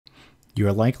You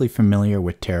are likely familiar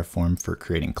with Terraform for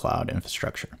creating cloud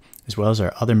infrastructure, as well as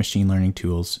our other machine learning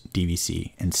tools,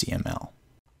 𝗍𝗲𝐶 and CML.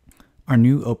 Our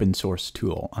new open source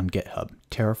tool on GitHub,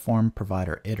 Terraform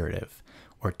Provider Iterative,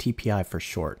 or TPI for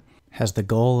short, has the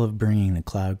goal of bringing the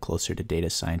cloud closer to data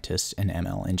scientists and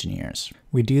ML engineers.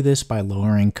 We do this by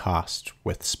lowering costs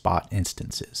with spot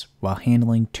instances, while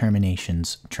handling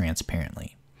terminations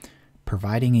transparently,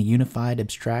 providing a unified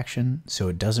abstraction so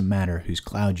it doesn't matter whose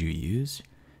cloud you use,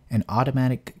 and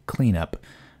automatic cleanup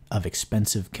of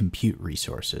expensive compute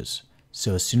resources,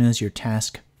 so as soon as your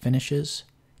task finishes,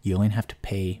 you only have to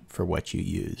pay for what you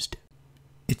used.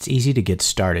 It's easy to get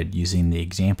started using the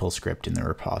example script in the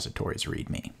repository's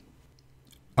README.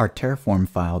 Our Terraform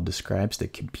file describes the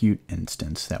compute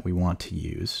instance that we want to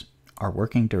use, our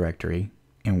working directory,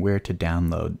 and where to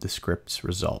download the script's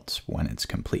results when it's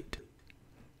complete.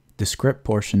 The script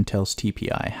portion tells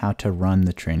TPI how to run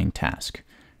the training task.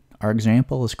 Our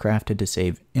example is crafted to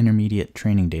save intermediate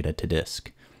training data to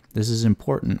disk. This is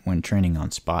important when training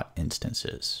on spot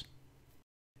instances.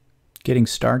 Getting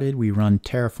started, we run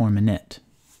Terraform init.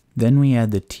 Then we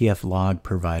add the tf log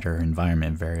provider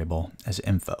environment variable as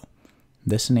info.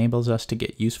 This enables us to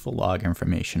get useful log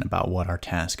information about what our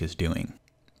task is doing.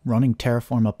 Running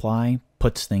Terraform apply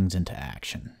puts things into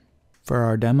action. For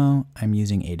our demo, I'm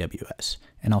using AWS,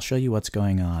 and I'll show you what's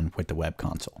going on with the web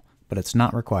console, but it's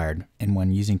not required, and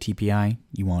when using TPI,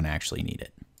 you won't actually need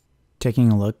it.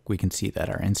 Taking a look, we can see that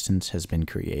our instance has been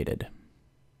created.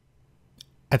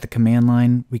 At the command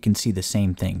line, we can see the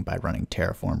same thing by running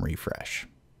Terraform refresh.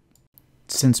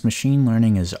 Since machine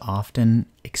learning is often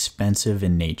expensive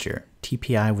in nature,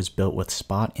 TPI was built with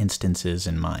spot instances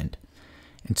in mind.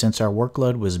 And since our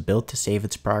workload was built to save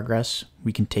its progress,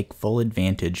 we can take full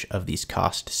advantage of these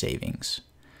cost savings.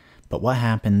 But what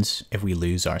happens if we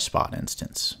lose our spot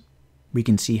instance? We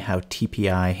can see how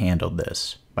TPI handled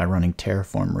this by running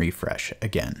Terraform refresh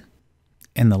again.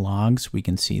 In the logs, we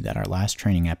can see that our last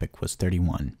training epoch was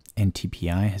 31, and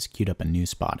TPI has queued up a new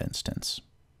spot instance.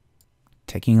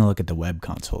 Taking a look at the web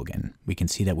console again, we can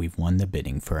see that we've won the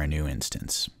bidding for a new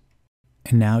instance.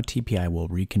 And now TPI will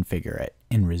reconfigure it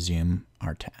and resume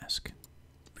our task.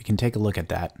 We can take a look at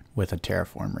that with a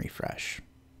Terraform refresh.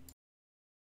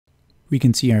 We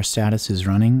can see our status is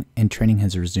running and training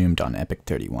has resumed on epoch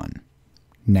 31.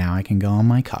 Now I can go on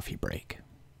my coffee break.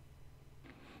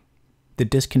 The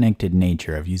disconnected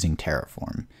nature of using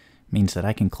Terraform means that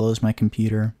I can close my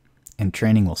computer and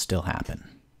training will still happen.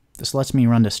 This lets me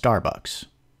run to Starbucks,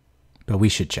 but we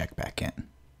should check back in.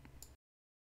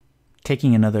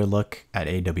 Taking another look at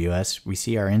AWS, we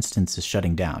see our instance is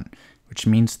shutting down, which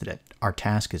means that our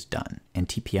task is done, and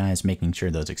TPI is making sure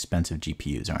those expensive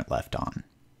GPUs aren't left on.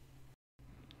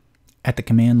 At the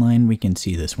command line, we can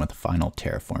see this with a final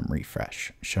Terraform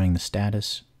refresh, showing the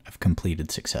status of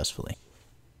completed successfully.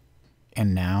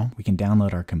 And now we can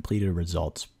download our completed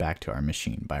results back to our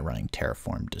machine by running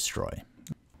Terraform destroy.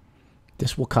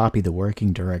 This will copy the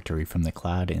working directory from the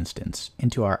cloud instance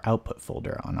into our output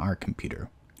folder on our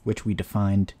computer, which we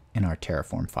defined in our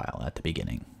Terraform file at the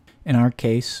beginning. In our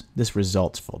case, this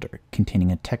results folder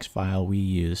containing a text file we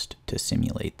used to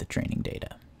simulate the training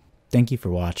data. Thank you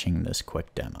for watching this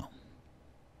quick demo.